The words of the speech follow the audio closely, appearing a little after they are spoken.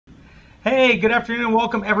Hey, good afternoon and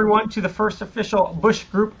welcome everyone to the first official Bush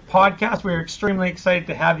Group podcast. We are extremely excited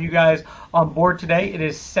to have you guys on board today. It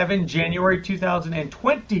is 7 January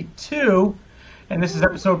 2022 and this is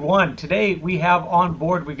episode 1. Today we have on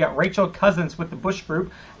board, we've got Racheal Cousins with the Bush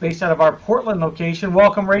Group based out of our Portland location.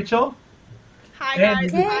 Welcome, Racheal. Hi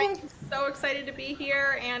guys, I'm so excited to be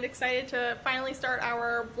here and excited to finally start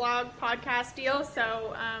our vlog podcast deal.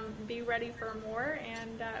 So be ready for more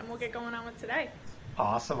and we'll get going on with today.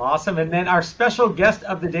 Awesome. And then our special guest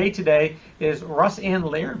of the day today is Racheal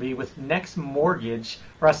Larrabee with Next Mortgage.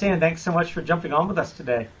 Racheal, thanks so much for jumping on with us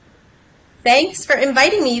today. Thanks for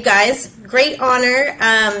inviting me, you guys. Great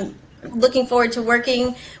honor. Looking forward to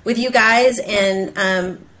working with you guys,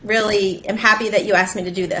 and really am happy that you asked me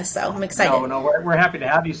to do this. So I'm excited. No, we're happy to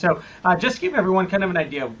have you. So just to give everyone kind of an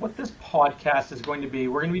idea of what this podcast is going to be.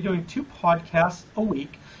 We're going to be doing 2 podcasts a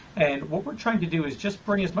week. And what we're trying to do is just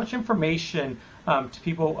bring as much information to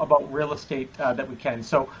people about real estate that we can.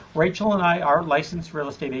 So Racheal and I are licensed real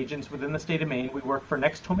estate agents within the state of Maine. We work for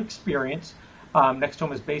NextHome Experience.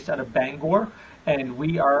 NextHome is based out of Bangor, and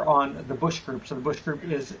we are on the Bush Group. So the Bush Group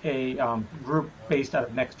is a group based out of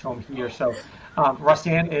NextHome here. So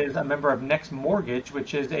Racheal is a member of Next Mortgage,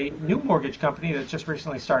 which is a new mortgage company that just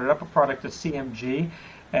recently started up, a product of CMG.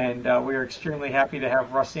 And we are extremely happy to have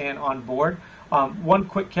Racheal on board. One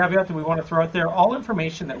quick caveat that we want to throw out there, all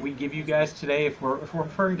information that we give you guys today, if we're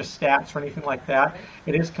referring to stats or anything like that,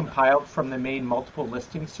 it is compiled from the Maine Multiple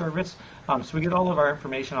Listing Service. So we get all of our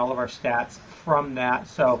information, all of our stats from that.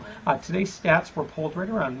 So today's stats were pulled right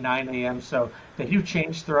around 9 a.m. So they do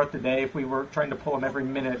change throughout the day. If we were trying to pull them every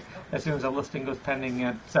minute, as soon as a listing goes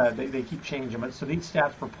pending, they keep changing them. So these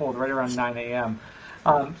stats were pulled right around 9 a.m.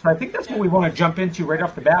 So I think that's what we want to jump into right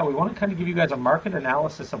off the bat. We want to kind of give you guys a market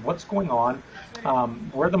analysis of what's going on,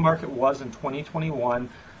 where the market was in 2021,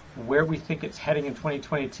 where we think it's heading in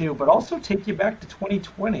 2022, but also take you back to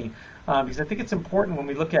 2020, because I think it's important when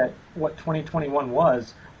we look at what 2021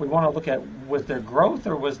 was, we want to look at, was there growth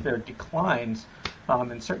or was there declines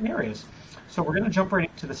in certain areas? So we're going to jump right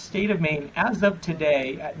into the state of Maine. As of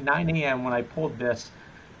today at 9 a.m. when I pulled this,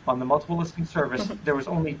 on the multiple listing service, there was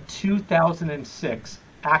only 2,006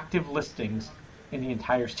 active listings in the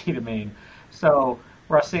entire state of Maine. So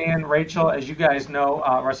Racheal, Racheal, as you guys know,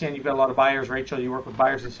 Racheal, you've got a lot of buyers. Racheal, you work with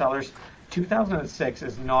buyers and sellers. 2006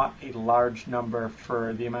 is not a large number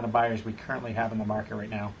for the amount of buyers we currently have in the market right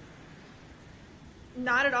now.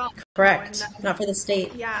 Not at all. Correct. Not for the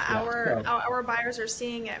state. Yeah, our buyers are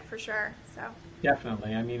seeing it for sure. So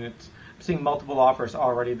definitely. I mean, it's seeing multiple offers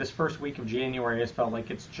already. This first week of January has felt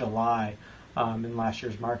like it's July in last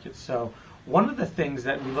year's market. So one of the things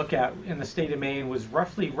that we look at in the state of Maine was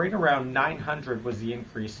roughly right around 900 was the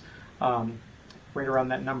increase, right around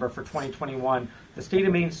that number for 2021. The state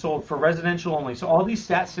of Maine sold for residential only. So all these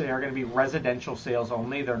stats today are going to be residential sales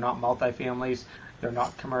only. They're not multifamilies. They're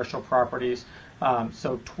not commercial properties.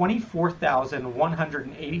 So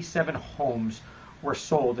 24,187 homes were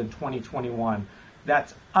sold in 2021.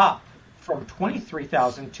 That's up from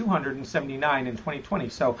 23,279 in 2020.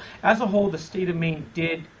 So as a whole, the state of Maine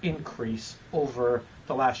did increase over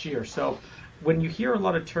the last year. So when you hear a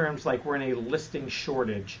lot of terms like we're in a listing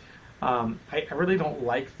shortage, I really don't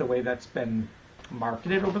like the way that's been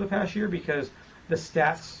marketed over the past year, because the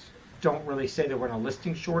stats don't really say that we're in a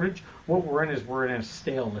listing shortage. What we're in is we're in a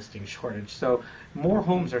stale listing shortage. So more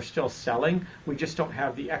homes are still selling. We just don't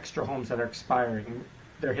have the extra homes that are expiring.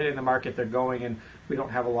 They're hitting the market, they're going, and we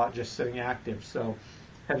don't have a lot just sitting active. So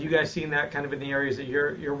have you guys seen that kind of in the areas that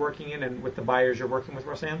you're working in and with the buyers you're working with,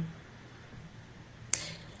 Racheal?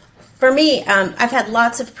 For me, I've had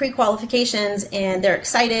lots of pre-qualifications, and they're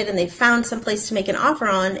excited and they've found some place to make an offer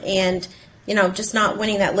on, and just not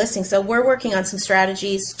winning that listing. So we're working on some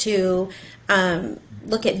strategies to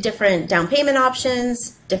look at different down payment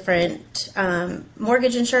options, different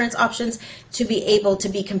mortgage insurance options, to be able to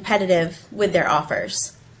be competitive with their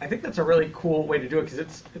offers. I think that's a really cool way to do it,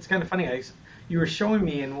 because it's kind of funny. You were showing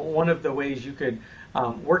me in one of the ways you could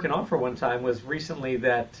work an offer one time was recently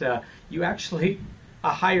that you actually, a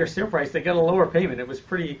higher sale price, they got a lower payment. It was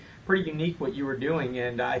pretty unique what you were doing,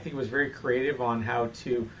 and I think it was very creative on how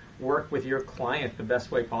to work with your client the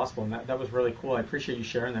best way possible, and that was really cool. I appreciate you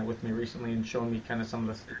sharing that with me recently and showing me kind of some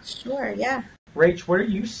of the stats. Sure, yeah. Rach, what are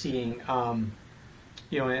you seeing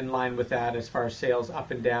in line with that as far as sales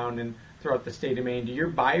up and down and throughout the state of Maine? Do your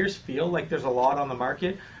buyers feel like there's a lot on the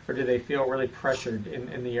market, or do they feel really pressured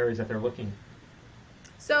in the areas that they're looking?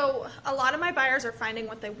 So a lot of my buyers are finding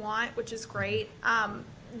what they want, which is great.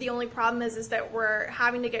 The only problem is that we're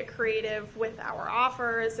having to get creative with our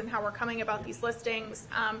offers and how we're coming about these listings.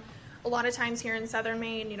 a lot of times here in Southern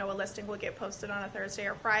Maine, a listing will get posted on a Thursday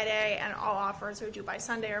or Friday, and all offers are due by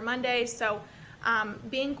Sunday or Monday. So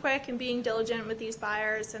being quick and being diligent with these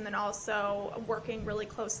buyers, and then also working really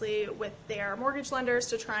closely with their mortgage lenders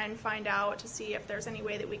to try and find out to see if there's any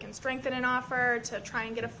way that we can strengthen an offer to try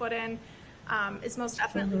and get a foot in, is most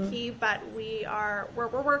definitely key. But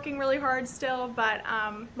we're working really hard still, but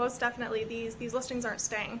most definitely these listings aren't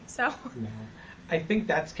staying. So no. I think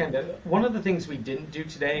that's kind of one of the things we didn't do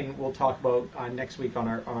today, and we'll talk about next week on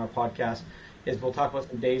our podcast, is we'll talk about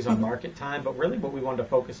some days on market time. But really what we wanted to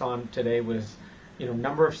focus on today was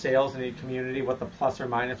number of sales in the community, what the plus or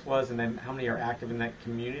minus was, and then how many are active in that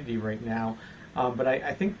community right now. But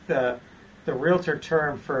I think the realtor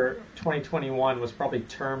term for 2021 was probably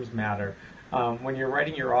terms matter. When you're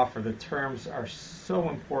writing your offer, the terms are so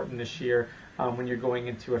important this year. When you're going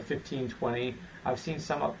into a 15, 20, I've seen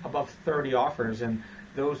some above 30 offers, and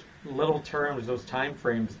those little terms, those time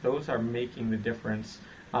frames, those are making the difference.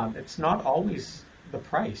 It's not always the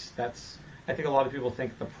price. I think a lot of people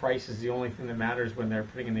think the price is the only thing that matters when they're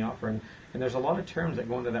putting in the offer, and there's a lot of terms that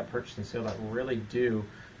go into that purchase and sale that really do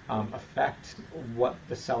affect what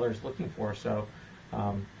the seller is looking for. So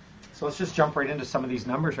let's just jump right into some of these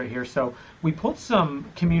numbers right here. So we pulled some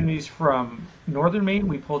communities from Northern Maine,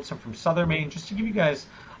 we pulled some from Southern Maine, just to give you guys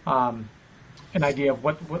an idea of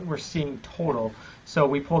what we're seeing total. So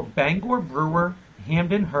we pulled Bangor, Brewer,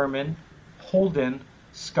 Hamden, Herman, Holden,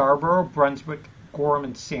 Scarborough, Brunswick, Gorham,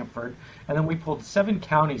 and Sanford. And then we pulled 7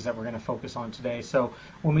 counties that we're going to focus on today. So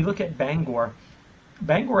when we look at Bangor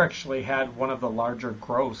actually had one of the larger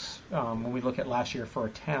gross when we look at last year for a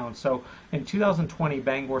town. So in 2020,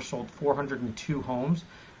 Bangor sold 402 homes,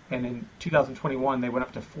 and in 2021 they went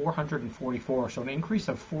up to 444. So an increase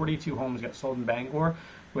of 42 homes got sold in Bangor,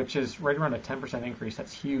 which is right around a 10% increase.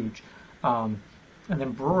 That's huge. And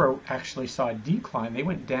then Brewer actually saw a decline. They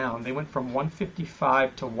went down. They went from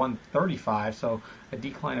 155 to 135, so a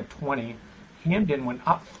decline of 20. Hamden went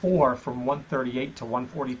up 4 from 138 to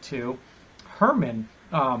 142. Herman,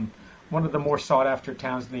 one of the more sought-after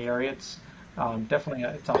towns in the area. It's definitely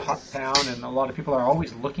it's a hot town, and a lot of people are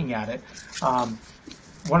always looking at it.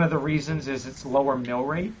 One of the reasons is its lower mill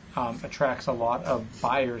rate attracts a lot of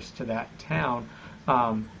buyers to that town.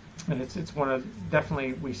 And it's one of,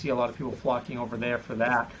 definitely we see a lot of people flocking over there for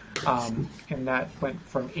that. And that went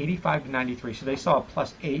from 85 to 93. So they saw a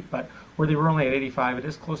 +8, but where they were only at 85, it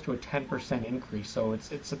is close to a 10% increase. So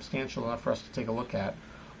it's substantial enough for us to take a look at.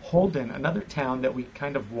 Holden, another town that we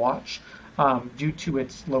kind of watch due to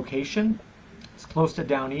its location. It's close to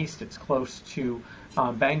Down East. It's close to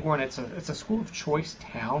Bangor, and it's a school of choice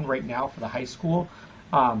town right now for the high school.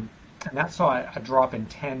 And that saw a drop in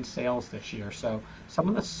 10 sales this year. So some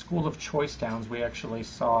of the school of choice towns we actually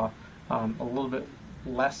saw a little bit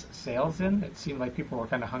less sales in. It seemed like people were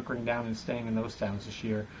kind of hunkering down and staying in those towns this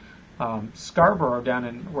year. Scarborough, down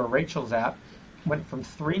in where Racheal's at, went from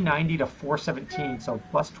 390 to 417, so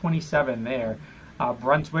 +27 there.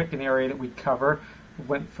 Brunswick, an area that we cover,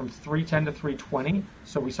 went from 310 to 320,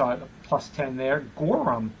 so we saw a +10 there.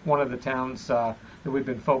 Gorham, one of the towns that we've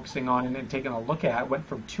been focusing on and taking a look at, went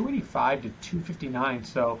from 285 to 259,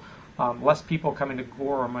 so less people coming to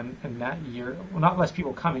Gorham in that year. Well, not less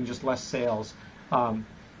people coming, just less sales. Could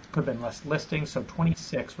have been less listings, so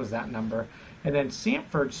 26 was that number. And then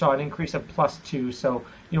Sanford saw an increase of +2, so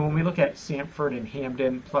when we look at Sanford and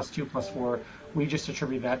Hamden, +2, +4, we just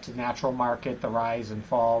attribute that to natural market, the rise and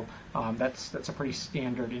fall. That's a pretty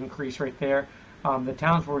standard increase right there. The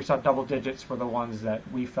towns where we saw double digits were the ones that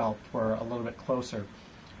we felt were a little bit closer.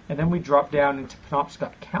 And then we dropped down into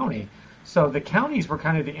Penobscot County. So the counties were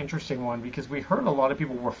kind of the interesting one because we heard a lot of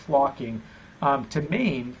people were flocking to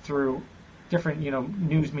Maine through different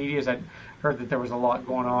news medias. I heard that there was a lot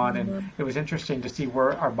going on, and it was interesting to see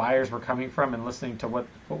where our buyers were coming from and listening to what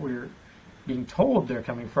we were being told they're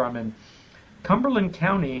coming from. And Cumberland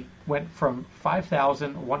County went from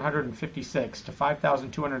 5,156 to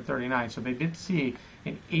 5,239, so they did see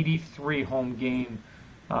an 83 home gain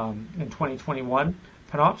in 2021.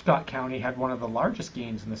 Penobscot County had one of the largest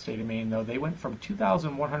gains in the state of Maine, though. They went from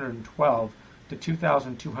 2,112 to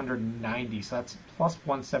 2,290, so that's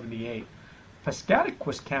 +178.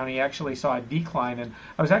 Piscataquis County actually saw a decline, and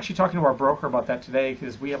I was actually talking to our broker about that today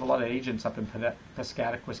because we have a lot of agents up in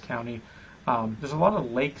Piscataquis County. There's a lot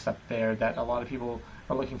of lakes up there that a lot of people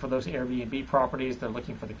are looking for those Airbnb properties. They're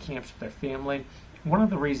looking for the camps with their family. One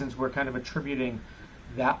of the reasons we're kind of attributing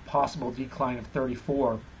that possible decline of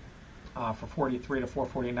 34 for 43 to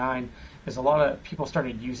 449 is a lot of people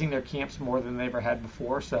started using their camps more than they ever had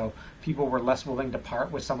before, so people were less willing to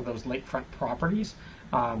part with some of those lakefront properties.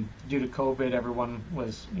 Due to COVID, everyone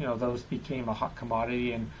was, those became a hot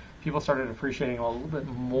commodity, and people started appreciating a little bit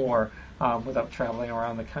more without traveling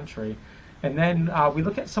around the country. And then we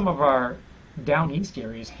look at some of our down east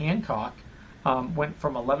areas. Hancock went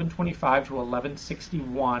from 1125 to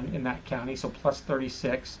 1161 in that county, so plus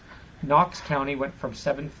 36. Knox County went from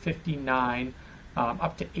 759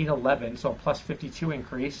 up to 811, so a plus 52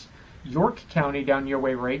 increase. York County, down your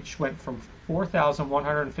way, Rach, went from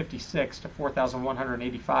 4,156 to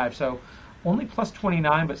 4,185, so only plus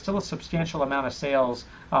 29, but still a substantial amount of sales.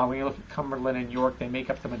 When you look at Cumberland and York, they make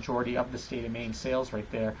up the majority of the state of Maine sales right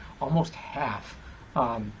there, almost half,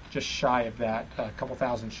 just shy of that, a couple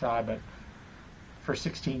thousand shy, but for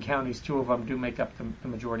 16 counties, 2 of them do make up the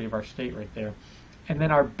majority of our state right there. And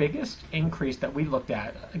then our biggest increase that we looked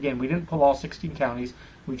at, again, we didn't pull all 16 counties,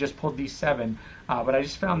 we just pulled these 7, but I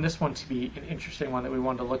just found this one to be an interesting one that we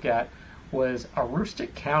wanted to look at, was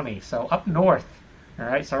Aroostook County, so up north. All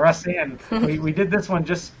right, so Roxanne, we did this one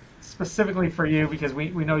just specifically for you because we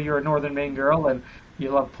know you're a Northern Maine girl and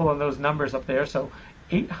you love pulling those numbers up there. So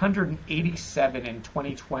 887 in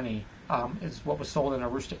 2020 is what was sold in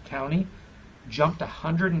Aroostook County, jumped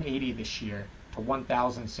 180 this year to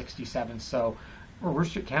 1,067. So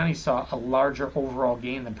Aroostook County saw a larger overall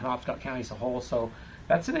gain than Penobscot County as a whole. So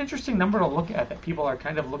that's an interesting number to look at, that people are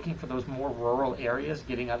kind of looking for those more rural areas,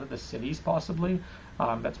 getting out of the cities possibly.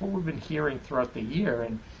 That's what we've been hearing throughout the year,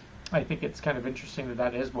 and I think it's kind of interesting that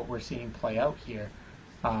that is what we're seeing play out here.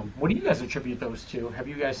 What do you guys attribute those to? Have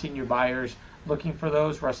you guys seen your buyers looking for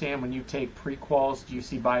those? Roxanne, when you take pre-quals, do you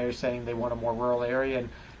see buyers saying they want a more rural area?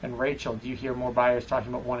 And Racheal, do you hear more buyers talking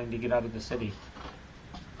about wanting to get out of the city?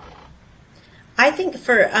 I think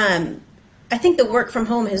the work from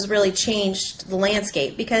home has really changed the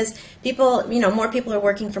landscape because people, more people are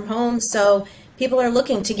working from home, so people are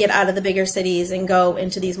looking to get out of the bigger cities and go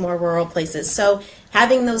into these more rural places. So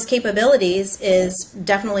having those capabilities is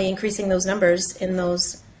definitely increasing those numbers in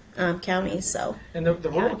those counties. So and the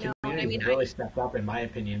rural community have really stepped up, in my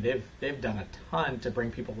opinion. They've done a ton to bring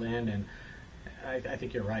people in, and I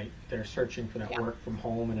think you're right. They're searching for that work from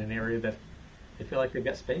home in an area that they feel like they've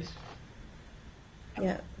got space.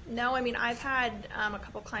 Yeah. No, I mean, I've had a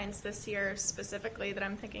couple clients this year specifically that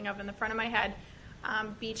I'm thinking of in the front of my head.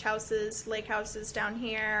 Beach houses, lake houses down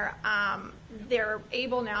here. They're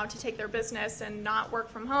able now to take their business and not work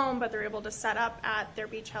from home, but they're able to set up at their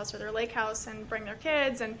beach house or their lake house and bring their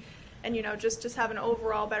kids and just have an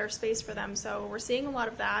overall better space for them. So we're seeing a lot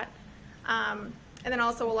of that. And then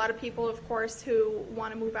also a lot of people, of course, who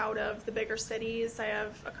want to move out of the bigger cities. I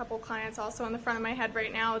have a couple clients also in the front of my head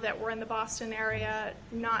right now that were in the Boston area,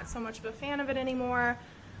 not so much of a fan of it anymore,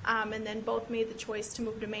 and then both made the choice to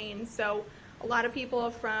move to Maine. So a lot of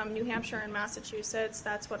people from New Hampshire and Massachusetts,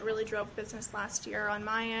 that's what really drove business last year on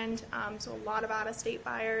my end. So a lot of out-of-state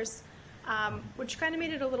buyers, which kind of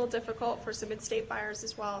made it a little difficult for some in-state buyers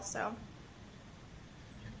as well. So.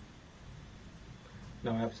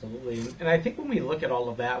 No, absolutely. And I think when we look at all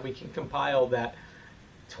of that, we can compile that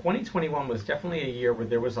 2021 was definitely a year where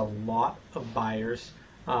there was a lot of buyers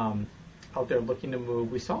out there looking to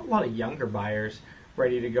move. We saw a lot of younger buyers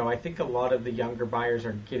ready to go. I think a lot of the younger buyers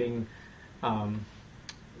are getting,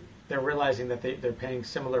 they're realizing that they're paying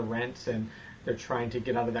similar rents and they're trying to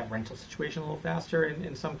get out of that rental situation a little faster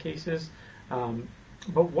in some cases.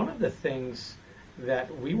 But one of the things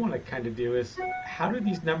that we want to kind of do is, how do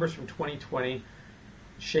these numbers from 2020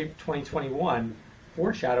 shape 2021,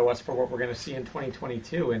 foreshadow us for what we're going to see in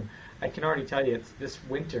 2022? And I can already tell you, it's this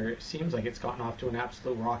winter, it seems like it's gotten off to an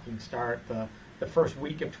absolute rocking start. The first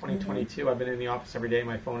week of 2022, I've been in the office every day.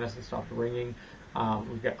 My phone hasn't stopped ringing.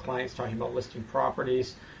 We've got clients talking about listing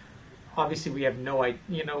properties. Obviously, we have no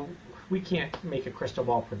idea, we can't make a crystal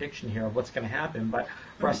ball prediction here of what's going to happen. But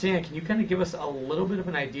Roxanne, can you kind of give us a little bit of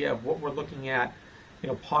an idea of what we're looking at,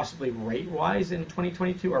 possibly rate-wise in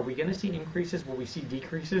 2022? Are we going to see increases? Will we see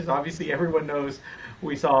decreases? Obviously, everyone knows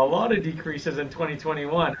we saw a lot of decreases in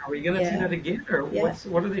 2021. Are we going to see that again, or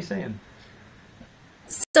what are they saying?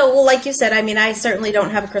 So, well, like you said, I mean, I certainly don't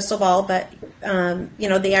have a crystal ball, but,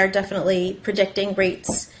 they are definitely predicting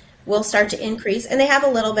rates will start to increase, and they have a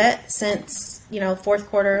little bit since, fourth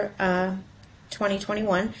quarter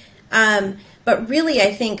 2021. But really,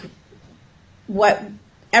 I think what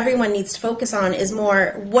everyone needs to focus on is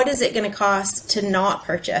more, what is it going to cost to not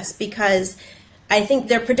purchase? Because I think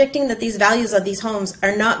they're predicting that these values of these homes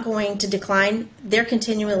are not going to decline. They're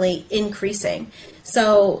continually increasing.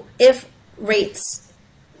 So if rates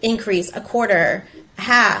increase a quarter,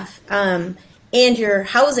 half, and your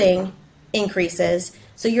housing increases,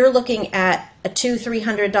 so you're looking at a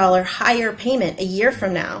 $200-300 higher payment a year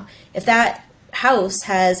from now. If that house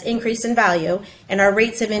has increased in value and our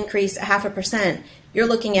rates have increased 0.5%, you're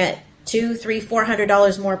looking at $200, $300,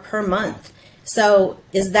 $400 more per month. So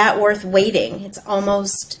is that worth waiting? It's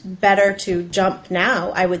almost better to jump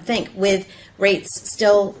now, I would think, with rates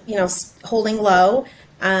still, holding low,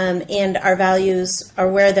 and our values are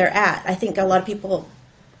where they're at. I think a lot of people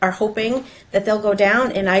are hoping that they'll go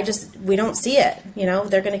down, and we don't see it.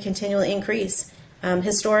 They're going to continually increase.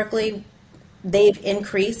 Historically, they've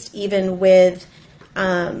increased even with,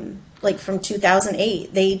 like from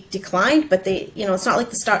 2008, they declined, but it's not like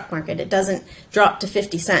the stock market. It doesn't drop to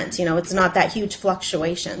 50 cents. It's not that huge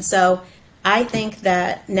fluctuation. So I think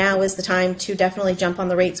that now is the time to definitely jump on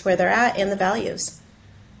the rates where they're at and the values.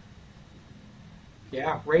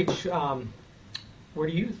 Yeah, Rach, where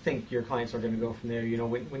do you think your clients are going to go from there?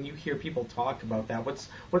 When you hear people talk about that, what's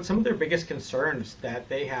some of their biggest concerns that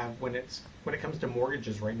they have when it comes to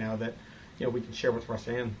mortgages right now that we can share with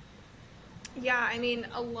Racheal? Yeah, I mean,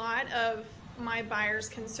 a lot of my buyers'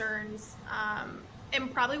 concerns,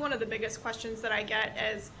 and probably one of the biggest questions that I get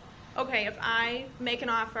is, okay, if I make an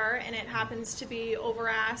offer and it happens to be over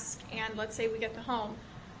ask, and let's say we get the home,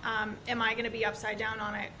 am I going to be upside down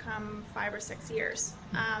on it come 5 or 6 years?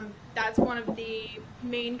 That's one of the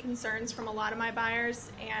main concerns from a lot of my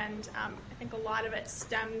buyers, and I think a lot of it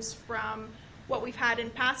stems from what we've had in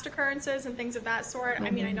past occurrences and things of that sort. Mm-hmm.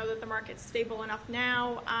 I mean, I know that the market's stable enough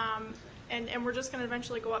now, and we're just going to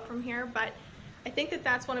eventually go up from here, but I think that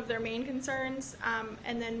that's one of their main concerns.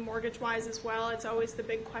 And then mortgage-wise as well, it's always the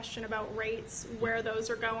big question about rates, where those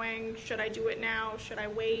are going. Should I do it now? Should I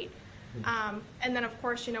wait? And then, of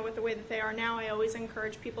course, with the way that they are now, I always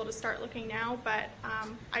encourage people to start looking now, but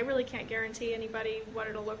I really can't guarantee anybody what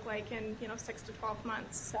it'll look like in 6 to 12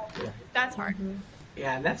 months. So that's hard. Mm-hmm.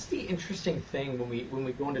 Yeah, and that's the interesting thing when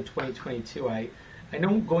we go into 2022. I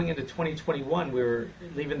know going into 2021, we were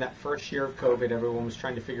leaving that first year of COVID. Everyone was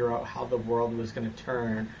trying to figure out how the world was going to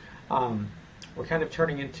turn. We're kind of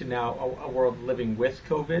turning into now a world living with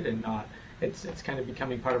COVID and not. It's kind of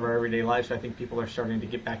becoming part of our everyday life. So I think people are starting to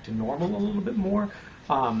get back to normal a little bit more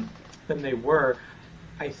than they were.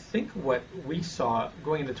 I think what we saw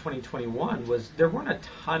going into 2021 was there weren't a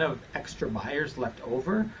ton of extra buyers left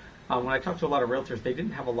over. When I talked to a lot of realtors, they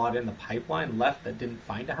didn't have a lot in the pipeline left that didn't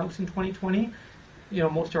find a house in 2020.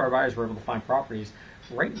 Most of our buyers were able to find properties.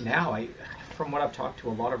 Right now, from what I've talked to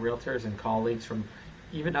a lot of realtors and colleagues from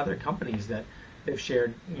even other companies that they've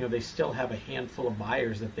shared, they still have a handful of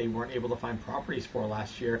buyers that they weren't able to find properties for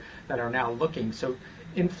last year that are now looking. So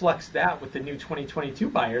influx that with the new 2022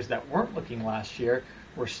 buyers that weren't looking last year.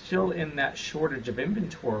 We're still in that shortage of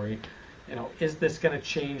inventory. Is this going to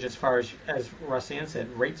change as far as Racheal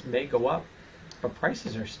said? Rates may go up, but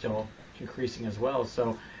prices are still increasing as well.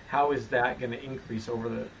 So how is that going to increase over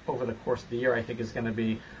the course of the year? I think is going to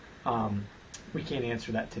be, we can't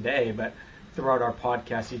answer that today, but throughout our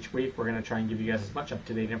podcast each week, we're going to try and give you guys as much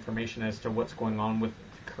up-to-date information as to what's going on with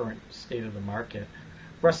the current state of the market.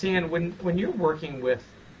 Racheal, when you're working with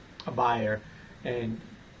a buyer and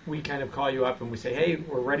we kind of call you up and we say, hey,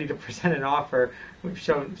 we're ready to present an offer, we've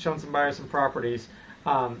shown some buyers some properties,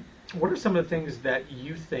 what are some of the things that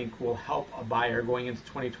you think will help a buyer going into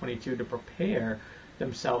 2022 to prepare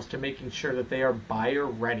themselves to making sure that they are buyer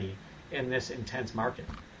ready in this intense market?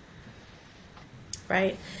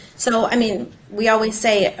 Right. So, I mean, we always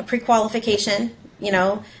say a pre-qualification,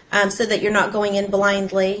 so that you're not going in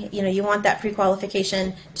blindly. You want that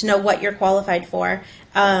pre-qualification to know what you're qualified for,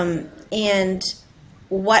 and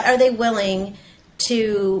what are they willing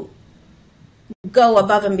to go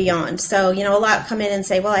above and beyond. So, a lot come in and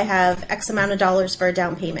say, well, I have X amount of dollars for a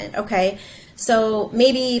down payment. Okay. So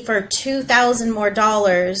maybe for $2,000 more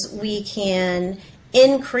dollars, we can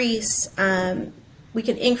increase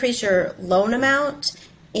your loan amount,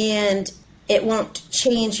 and it won't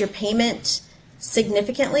change your payment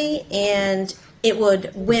significantly, and it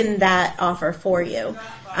would win that offer for you.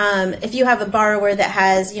 If you have a borrower that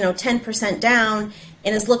has 10% down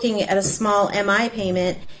and is looking at a small MI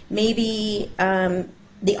payment, maybe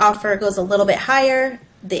the offer goes a little bit higher,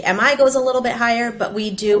 the MI goes a little bit higher, but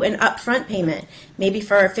we do an upfront payment. Maybe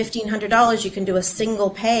for $1,500, you can do a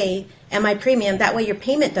single pay MI premium. That way your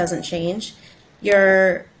payment doesn't change.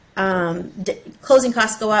 Your closing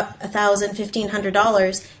costs go up $1,000,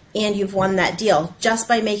 $1,500, and you've won that deal just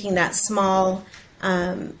by making that small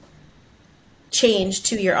change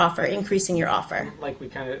to your offer, increasing your offer. Like we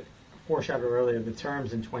kind of foreshadowed earlier, the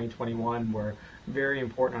terms in 2021 were very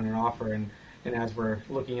important on an offer, and as we're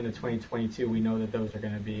looking into 2022, we know that those are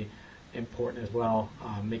going to be important as well,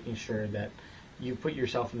 making sure that you put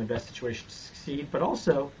yourself in the best situation to succeed, but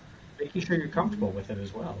also making sure you're comfortable with it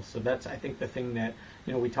as well. So that's, I think, the thing that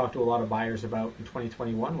we talked to a lot of buyers about in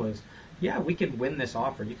 2021 was, yeah, we could win this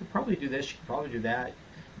offer. You could probably do this, you could probably do that.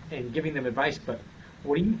 and giving them advice, but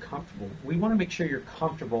what are you comfortable? We want to make sure you're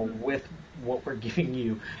comfortable with what we're giving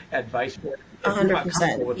you advice for. If you're not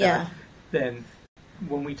comfortable with that, then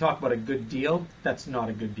when we talk about a good deal, that's not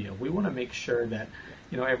a good deal. We want to make sure that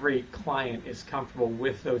every client is comfortable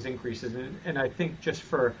with those increases. And I think just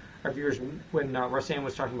for our viewers, when Roseanne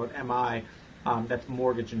was talking about MI, that's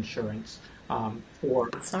mortgage insurance.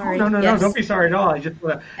 Sorry. No, don't be sorry at all. I just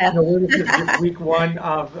this is just week one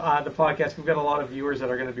of the podcast. We've got a lot of viewers that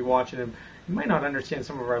are going to be watching, and you might not understand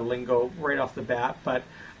some of our lingo right off the bat, but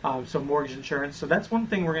so mortgage insurance. So that's one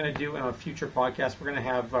thing we're going to do in a future podcast. We're going to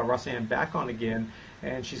have Roseanne back on again,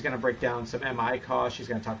 and she's going to break down some MI costs. She's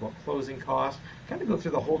going to talk about closing costs, kind of go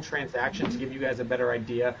through the whole transaction to give you guys a better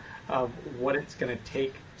idea of what it's going to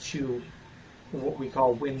take to what we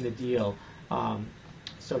call win the deal,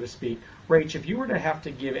 so to speak. Rach, if you were to have to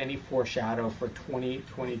give any foreshadow for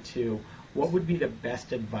 2022, what would be the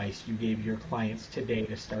best advice you gave your clients today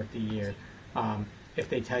to start the year? If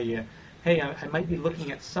they tell you, hey, I might be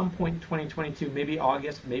looking at some point in 2022, maybe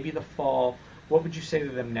August, maybe the fall, what would you say to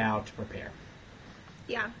them now to prepare?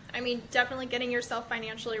 Yeah, I mean, definitely getting yourself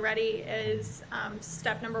financially ready is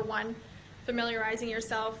step number one. Familiarizing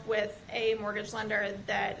yourself with a mortgage lender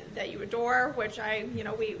that you adore, which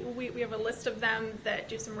we have a list of them that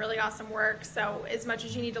do some really awesome work. So as much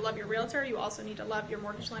as you need to love your realtor, you also need to love your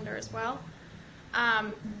mortgage lender as well.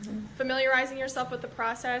 Familiarizing yourself with the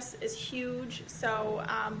process is huge. So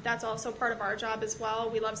that's also part of our job as well.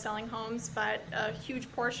 We love selling homes, but a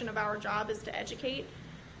huge portion of our job is to educate.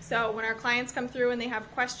 So when our clients come through and they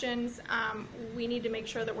have questions, we need to make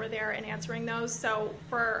sure that we're there and answering those. So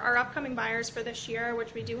for our upcoming buyers for this year,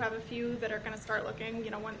 which we do have a few that are going to start looking,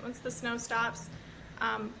 once the snow stops,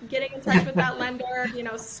 getting in touch with that lender,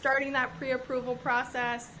 starting that pre-approval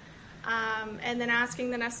process, and then asking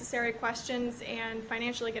the necessary questions and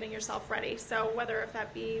financially getting yourself ready. So whether if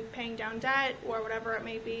that be paying down debt or whatever it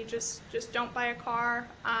may be, just don't buy a car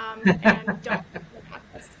and don't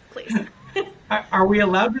please. Are we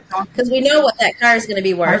allowed to talk? Because we know what that car is going to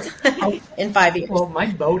be worth in 5 years. Well, my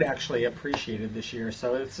boat actually appreciated this year,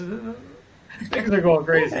 so it's things are going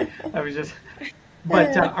crazy.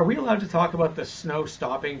 But are we allowed to talk about the snow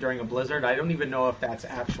stopping during a blizzard? I don't even know if that's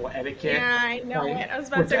actual etiquette. Yeah, I know. I was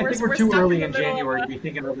about to say, I think we're too early in January to be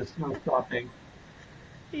thinking of the snow stopping.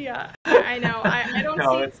 Yeah, I know. I don't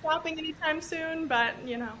see it stopping anytime soon, but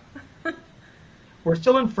We're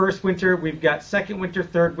still in first winter. We've got second winter,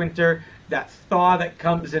 third winter, that thaw that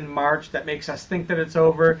comes in March that makes us think that it's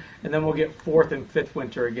over, and then we'll get fourth and fifth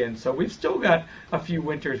winter again. So we've still got a few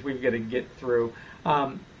winters we've got to get through.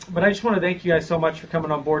 But I just want to thank you guys so much for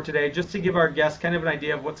coming on board today. Just to give our guests kind of an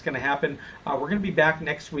idea of what's going to happen, we're going to be back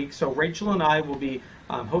next week. So Racheal and I will be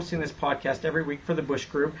hosting this podcast every week for the Bush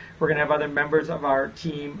Group. We're going to have other members of our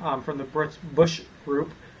team from the Bush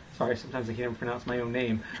Group. Sorry, sometimes I can't even pronounce my own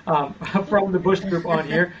name. From the Bush Group on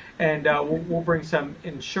here, and we'll bring some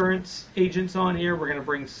insurance agents on here. We're going to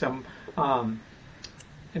bring some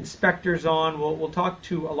inspectors on. We'll talk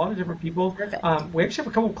to a lot of different people. We actually have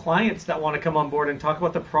a couple of clients that want to come on board and talk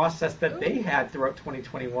about the process that they had throughout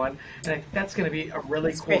 2021, and I think that's going to be a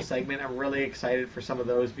really cool segment. I'm really excited for some of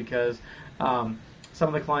those because some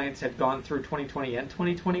of the clients had gone through 2020 and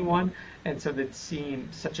 2021, and so they'd seen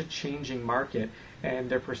such a changing market, and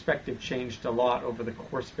their perspective changed a lot over the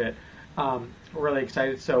course of it. We're really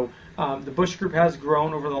excited. So the Bush Group has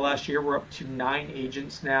grown over the last year. We're up to 9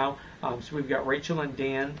 agents now. So we've got Racheal and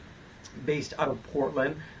Dan based out of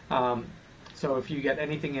Portland. So if you get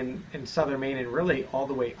anything in southern Maine and really all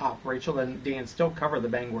the way up, Racheal and Dan still cover the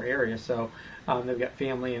Bangor area. So they've got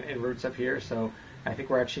family and roots up here. So I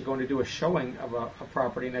think we're actually going to do a showing of a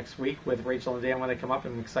property next week with Racheal and Dan when they come up.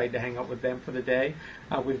 I'm excited to hang out with them for the day.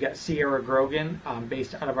 We've got Sierra Grogan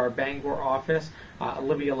based out of our Bangor office,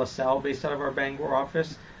 Olivia LaSalle based out of our Bangor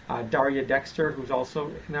office, Daria Dexter, who's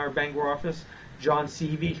also in our Bangor office, John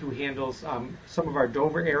Seavey, who handles some of our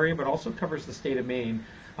Dover area, but also covers the state of Maine.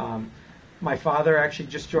 My father actually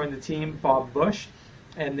just joined the team, Bob Bush,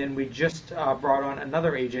 and then we just brought on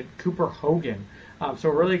another agent, Cooper Hogan. So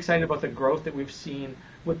we're really excited about the growth that we've seen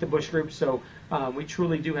with the Bush Group. So we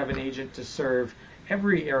truly do have an agent to serve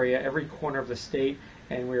every area, every corner of the state,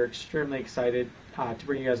 and we're extremely excited to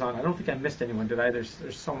bring you guys on. I don't think I missed anyone, did I? There's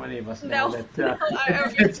so many of us now.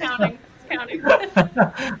 It's counting.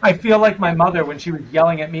 I feel like my mother when she was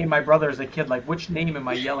yelling at me and my brother as a kid, like, which name am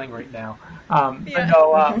I yelling right now? But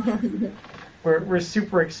no, we're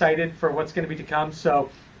super excited for what's going to come.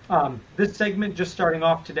 So this segment just starting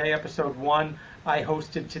off today, episode 1, I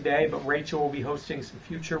hosted today, but Racheal will be hosting some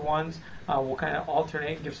future ones. We'll kind of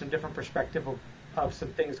alternate and give some different perspective of of some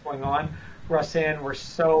things going on. Roxanne, we're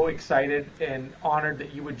so excited and honored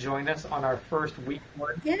that you would join us on our first week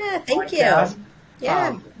one Yeah, thank podcast. you.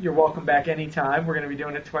 Yeah. You're welcome back anytime. We're going to be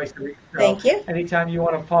doing it twice a week. So Thank you. anytime you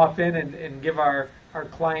want to pop in and give our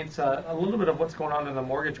clients a little bit of what's going on in the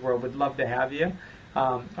mortgage world, we'd love to have you.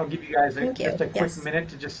 I'll give you guys just a quick minute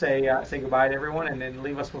to just say goodbye to everyone and then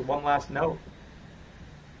leave us with one last note.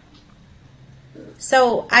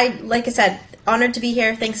 So like I said, honored to be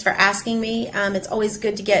here. Thanks for asking me. It's always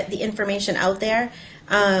good to get the information out there.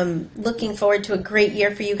 Looking forward to a great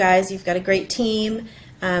year for you guys. You've got a great team,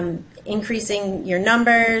 increasing your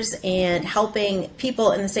numbers and helping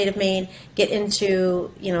people in the state of Maine get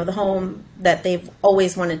into, the home that they've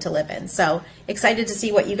always wanted to live in. So excited to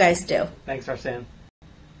see what you guys do. Thanks, Roxanne.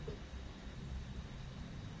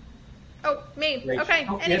 Oh, me. Rachel. Okay.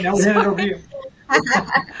 Oh, yeah, now we're headed over to you.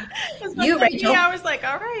 You, Rachel. I was like,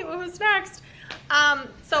 all right, what was next?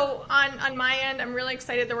 So on my end, I'm really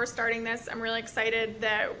excited that we're starting this. I'm really excited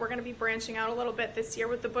that we're going to be branching out a little bit this year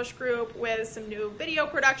with the Bush Group, with some new video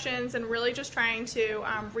productions, and really just trying to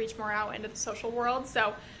reach more out into the social world.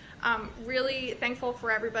 So really thankful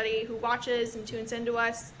for everybody who watches and tunes into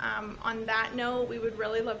us. On that note, we would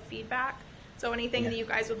really love feedback. So anything that you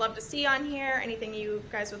guys would love to see on here, anything you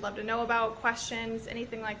guys would love to know about, questions,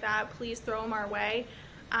 anything like that, please throw them our way.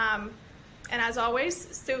 And as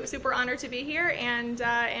always, super honored to be here and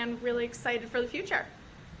really excited for the future.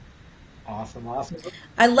 Awesome.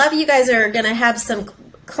 I love you guys are going to have some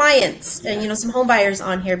clients and, some home buyers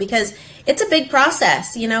on here because it's a big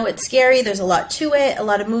process. It's scary. There's a lot to it, a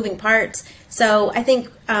lot of moving parts. So I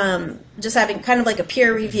think just having kind of like a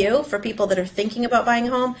peer review for people that are thinking about buying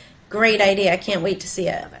a home, great idea. I can't wait to see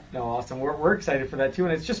it. No, awesome. We're excited for that too.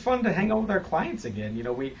 And it's just fun to hang out with our clients again.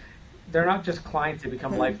 They're not just clients, they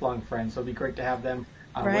become lifelong friends. So it'd be great to have them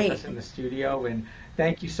with us in the studio. And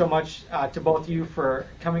thank you so much to both of you for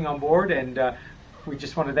coming on board. And we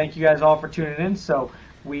just want to thank you guys all for tuning in. So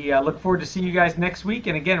we look forward to seeing you guys next week.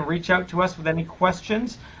 And again, reach out to us with any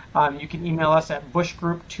questions. You can email us at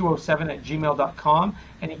bushgroup207@gmail.com.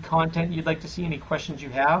 Any content you'd like to see, any questions you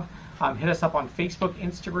have, hit us up on Facebook,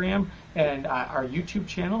 Instagram, and our YouTube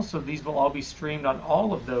channel. So these will all be streamed on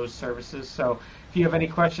all of those services. So if you have any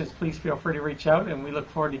questions, please feel free to reach out, and we look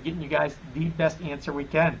forward to getting you guys the best answer we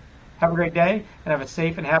can. Have a great day, and have a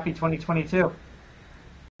safe and happy 2022.